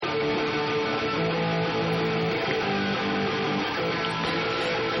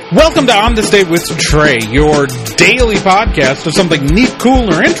Welcome to On This Date with Trae, your daily podcast of something neat, cool,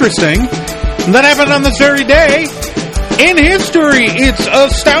 or interesting that happened on this very day in history. It's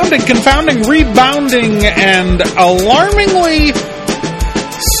astounding, confounding, rebounding, and alarmingly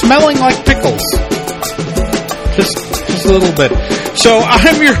smelling like pickles. Just a little bit. So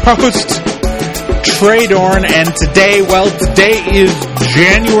I'm your host, Trae Dorn, and today is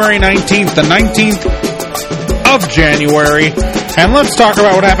January 19th, the 19th of January. And let's talk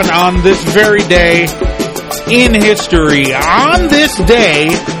about what happened on this very day in history. On this day,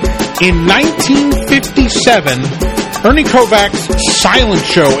 in 1957, Ernie Kovac's silent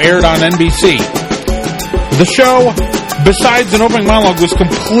show aired on NBC. The show, besides an opening monologue, was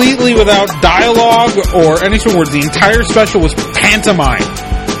completely without dialogue or any sort of words. The entire special was pantomime.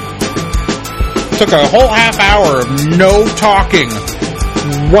 It took a whole half hour of no talking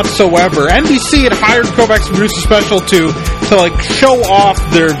whatsoever. NBC had hired Kovac's to produce a special to show off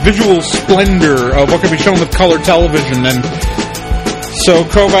their visual splendor of what could be shown with color television, and so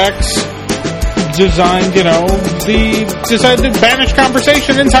Kovac's decided to banish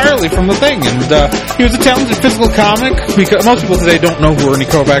conversation entirely from the thing, and he was a talented physical comic. Because most people today don't know who Ernie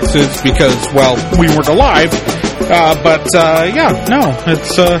Kovac is because, well, we weren't alive,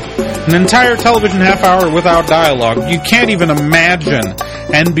 it's an entire television half hour without dialogue. You can't even imagine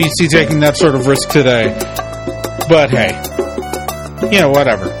NBC taking that sort of risk today. But hey,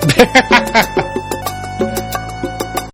 whatever.